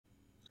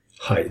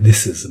Hi,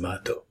 this is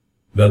Mato.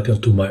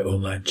 Welcome to my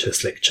online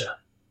chess lecture.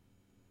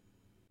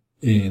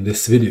 In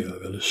this video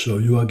I will show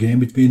you a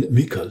game between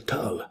Mikhail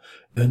Tal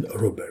and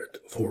Robert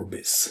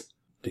Forbis.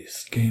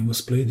 This game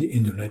was played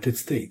in the United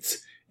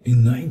States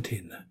in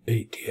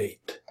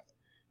 1988.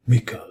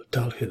 Mikhail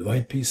Tal had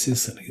white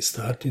pieces and he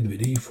started with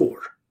e4.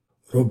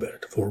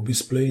 Robert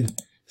Forbis played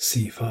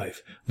c5,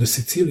 the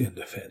Sicilian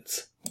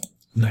defense.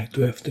 Knight to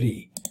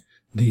f3,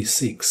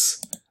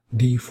 d6,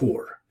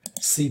 d4,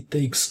 c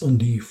takes on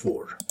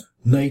d4,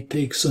 knight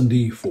takes on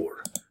d4,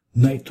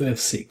 knight to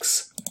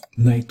f6,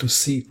 knight to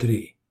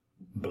c3,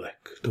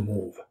 black to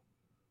move.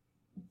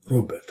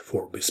 Robert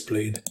Forbis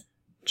played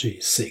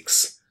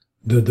g6,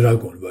 the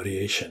dragon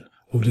variation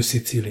of the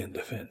Sicilian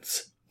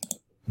defense.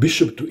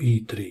 Bishop to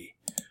e3,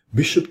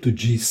 bishop to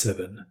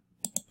g7,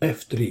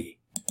 f3,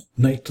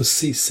 knight to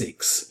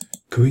c6,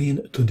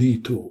 queen to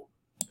d2,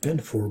 and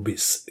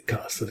Forbis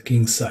castled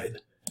kingside.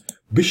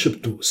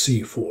 Bishop to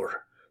c4,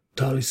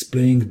 Tal is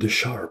playing the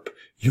sharp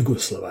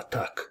Yugoslav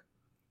attack.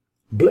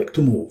 Black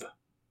to move.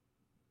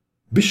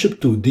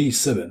 Bishop to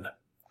d7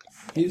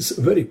 is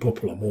a very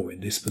popular move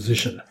in this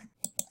position.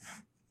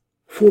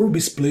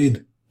 Forbis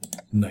played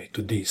knight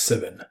to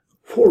d7.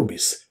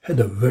 Forbis had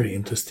a very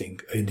interesting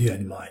idea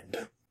in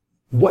mind.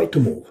 White to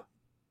move.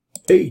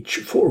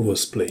 h4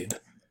 was played.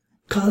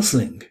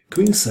 Castling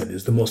queenside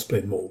is the most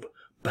played move,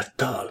 but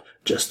Tal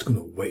just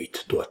couldn't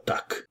wait to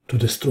attack, to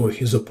destroy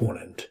his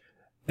opponent,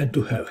 and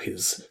to have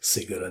his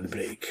cigarette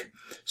break.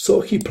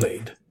 So he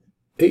played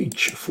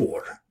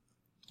h4,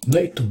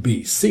 knight to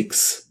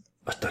b6,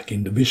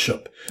 attacking the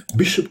bishop,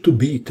 bishop to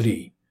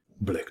b3,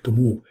 black to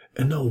move,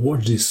 and now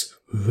watch this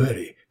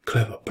very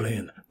clever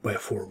plan by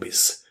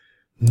Forbis.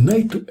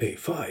 Knight to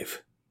a5,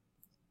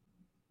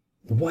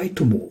 white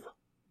to move,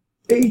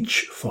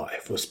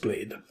 h5 was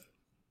played.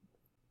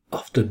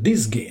 After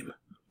this game,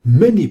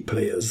 many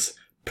players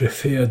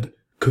preferred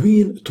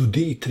queen to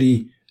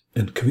d3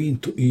 and queen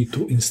to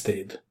e2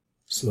 instead.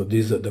 So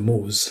these are the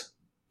moves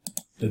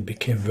that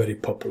became very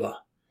popular,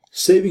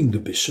 saving the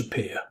bishop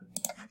here.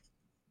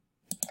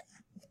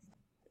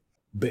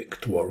 Back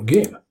to our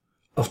game.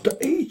 After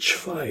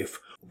h5,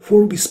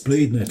 Forbis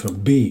played knight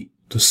from b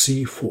to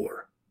c4,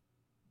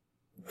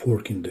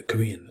 forking the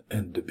queen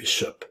and the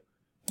bishop.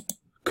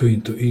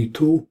 Queen to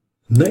e2,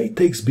 knight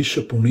takes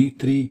bishop on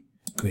e3,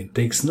 queen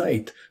takes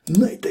knight,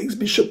 knight takes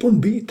bishop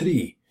on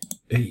b3,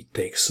 a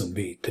takes on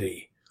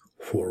b3.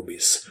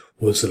 Forbis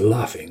was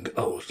laughing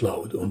out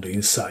loud on the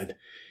inside.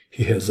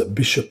 He has a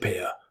bishop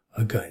pair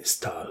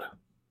against Tal.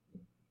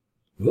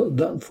 Well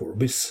done,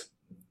 Forbis.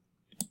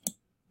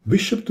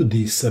 Bishop to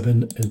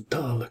d7 and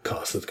Tal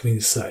castled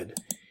queenside.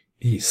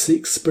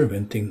 e6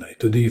 preventing knight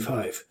to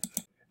d5.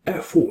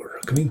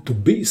 f4, queen to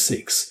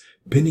b6,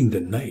 pinning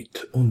the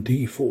knight on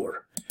d4.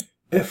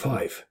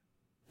 f5,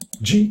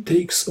 g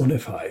takes on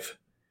f5.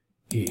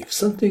 If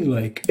something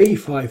like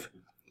a5,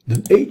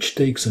 then h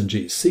takes on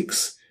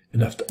g6,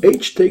 and after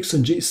h takes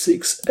on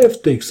g6,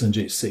 f takes on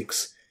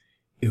g6.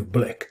 If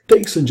black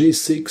takes on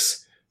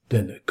g6,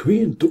 then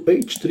queen to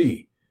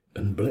h3,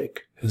 and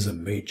black has a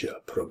major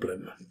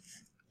problem.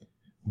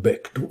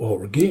 Back to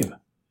our game.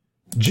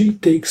 G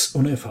takes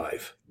on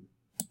f5.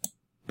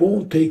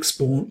 Pawn takes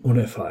pawn on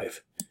f5.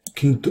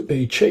 King to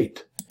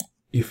h8.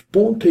 If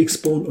pawn takes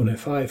pawn on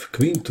f5,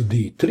 queen to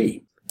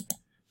d3.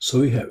 So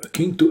we have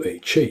king to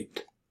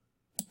h8.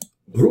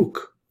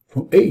 Rook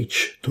from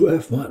h to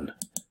f1.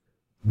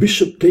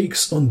 Bishop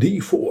takes on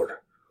d4.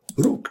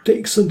 Rook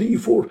takes on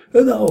d4.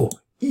 And now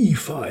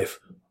e5,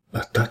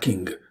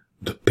 attacking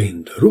the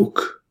pinned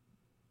rook.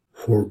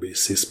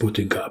 Forbis is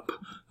putting up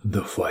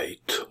the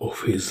fight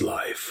of his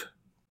life.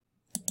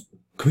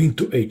 Queen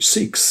to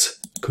h6.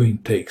 Queen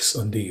takes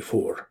on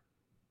d4.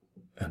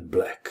 And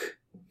black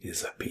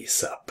is a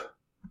piece up.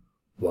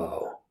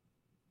 Wow.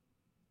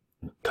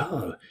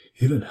 Tal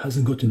even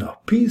hasn't got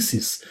enough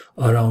pieces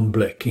around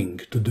black king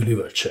to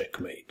deliver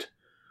checkmate.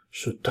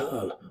 Should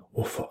Tal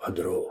offer a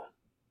draw?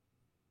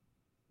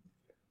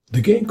 The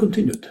game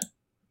continued.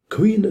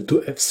 Queen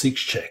to f6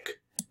 check.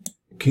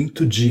 King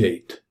to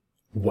g8.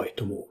 White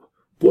to move.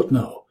 What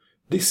now?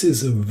 This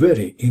is a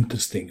very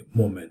interesting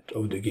moment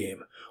of the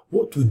game.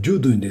 What would you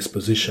do in this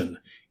position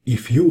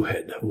if you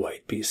had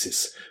white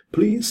pieces?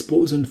 Please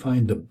pause and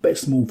find the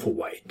best move for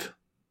white.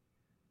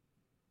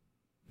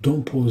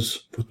 Don't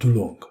pause for too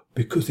long,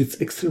 because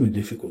it's extremely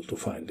difficult to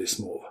find this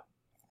move.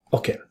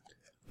 Okay,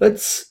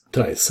 let's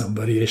try some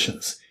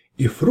variations.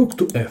 If rook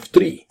to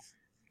f3,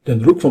 then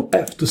rook from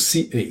f to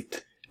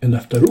c8, and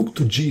after rook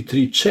to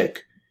g3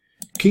 check,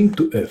 king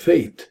to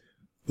f8,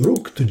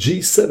 rook to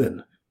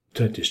g7,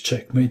 that is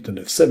checkmate on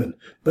f7,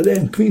 but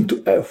then queen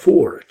to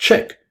f4,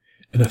 check,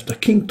 and after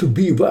king to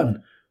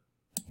b1,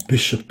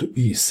 bishop to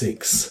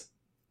e6.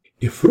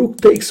 If rook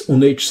takes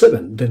on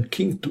h7, then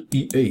king to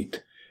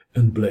e8,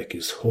 and black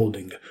is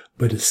holding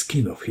by the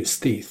skin of his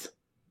teeth.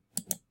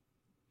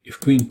 If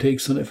queen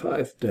takes on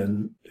f5,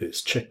 then there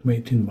is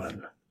checkmate in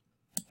 1.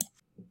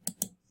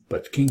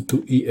 But king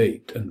to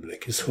e8, and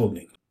black is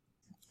holding.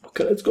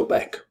 Okay, let's go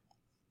back.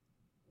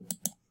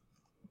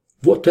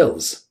 What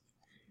else?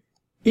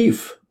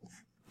 If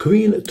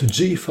queen to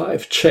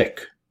g5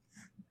 check,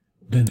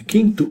 then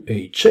king to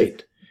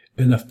h8,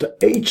 and after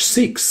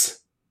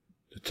h6,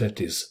 the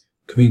threat is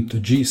queen to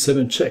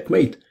g7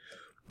 checkmate,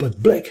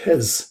 but black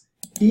has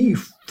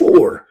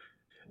e4,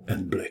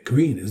 and black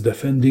queen is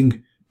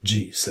defending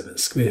g7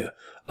 square.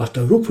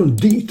 After rook from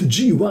d to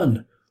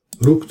g1,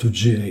 rook to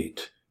g8,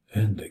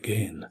 and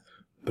again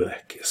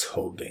black is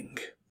holding.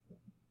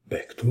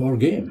 Back to our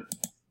game.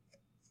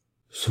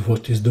 So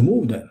what is the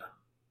move then?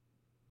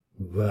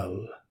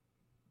 Well,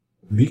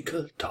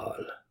 Mikhail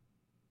Tal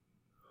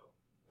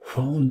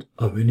found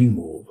a winning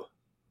move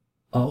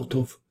out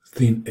of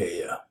thin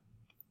air.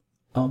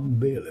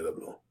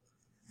 Unbelievable.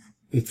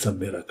 It's a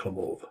miracle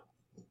move.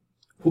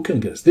 Who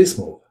can guess this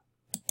move?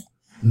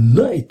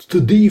 Knight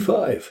to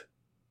d5.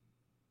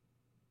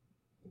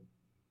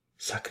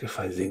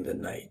 Sacrificing the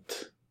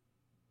knight.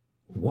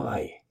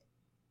 Why?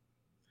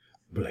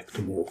 Black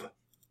to move.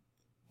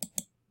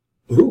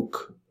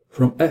 Rook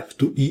from f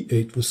to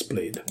e8 was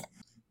played.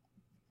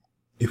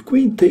 If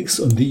queen takes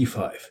on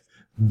d5,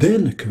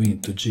 then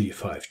queen to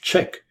g5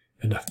 check,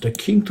 and after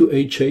king to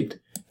h8,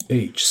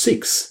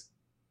 h6,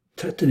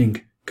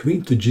 threatening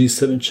queen to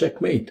g7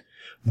 checkmate.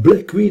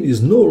 Black queen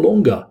is no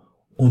longer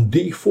on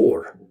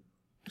d4,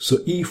 so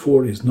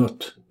e4 is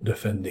not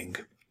defending.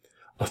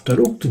 After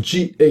rook to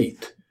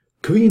g8,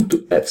 queen to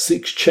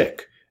f6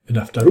 check, and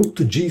after rook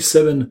to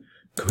g7,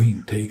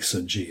 queen takes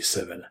on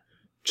g7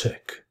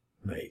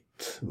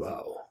 checkmate.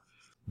 Wow.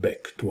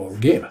 Back to our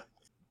game.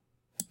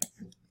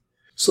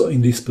 So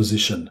in this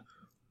position,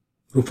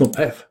 rook from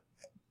f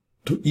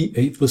to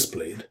e8 was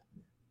played,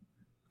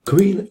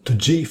 queen to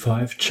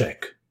g5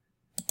 check,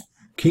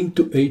 king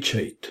to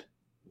h8,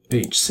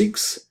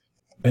 h6,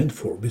 and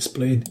Forbis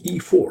played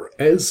e4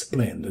 as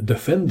planned,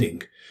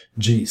 defending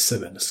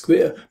g7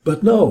 square,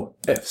 but now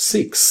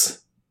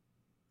f6,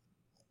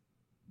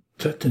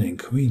 threatening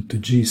queen to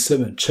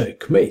g7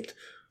 checkmate.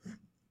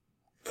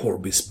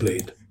 Forbis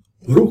played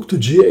rook to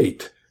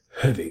g8,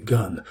 heavy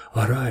gun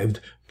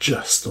arrived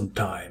just on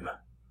time.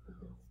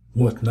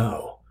 What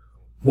now?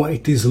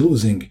 White is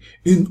losing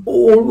in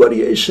all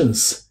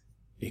variations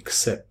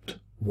except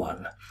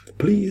one.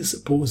 Please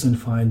pause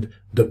and find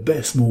the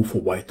best move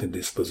for white in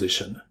this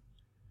position.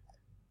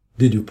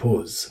 Did you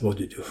pause? What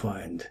did you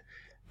find?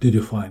 Did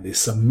you find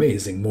this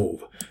amazing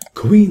move?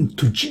 Queen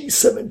to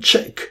g7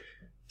 check,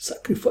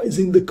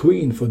 sacrificing the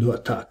queen for the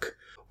attack.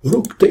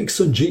 Rook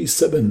takes on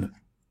g7.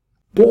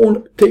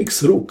 Pawn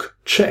takes rook,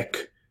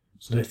 check.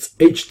 So that's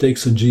h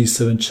takes on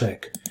g7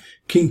 check.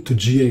 King to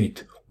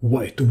g8,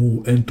 white to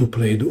move and to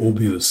play the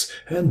obvious.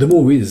 And the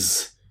move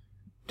is,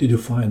 did you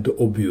find the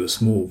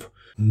obvious move?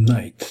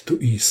 Knight to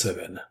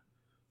e7,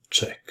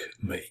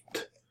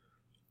 checkmate.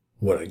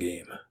 What a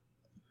game.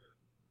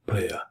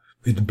 Player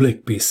with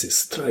black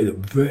pieces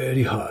tried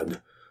very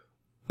hard,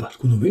 but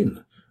couldn't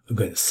win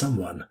against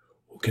someone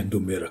who can do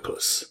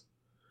miracles.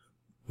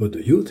 What do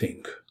you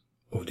think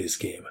of this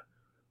game?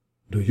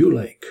 Do you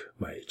like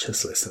my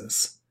chess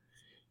lessons?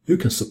 You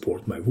can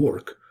support my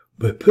work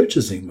by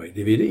purchasing my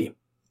DVD,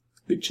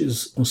 which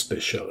is on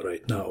special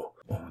right now.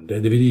 On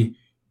that DVD,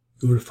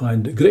 you will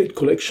find a great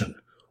collection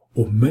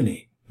of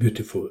many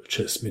beautiful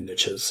chess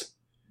miniatures.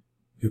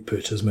 You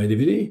purchase my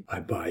DVD,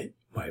 I buy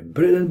my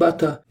bread and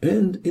butter,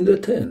 and in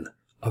return,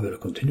 I will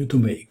continue to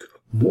make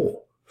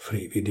more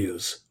free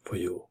videos for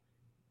you.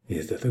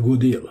 Is that a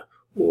good deal?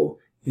 Or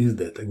is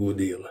that a good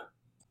deal?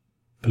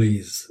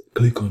 Please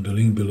click on the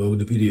link below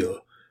the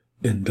video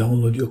and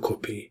download your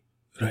copy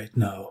right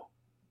now.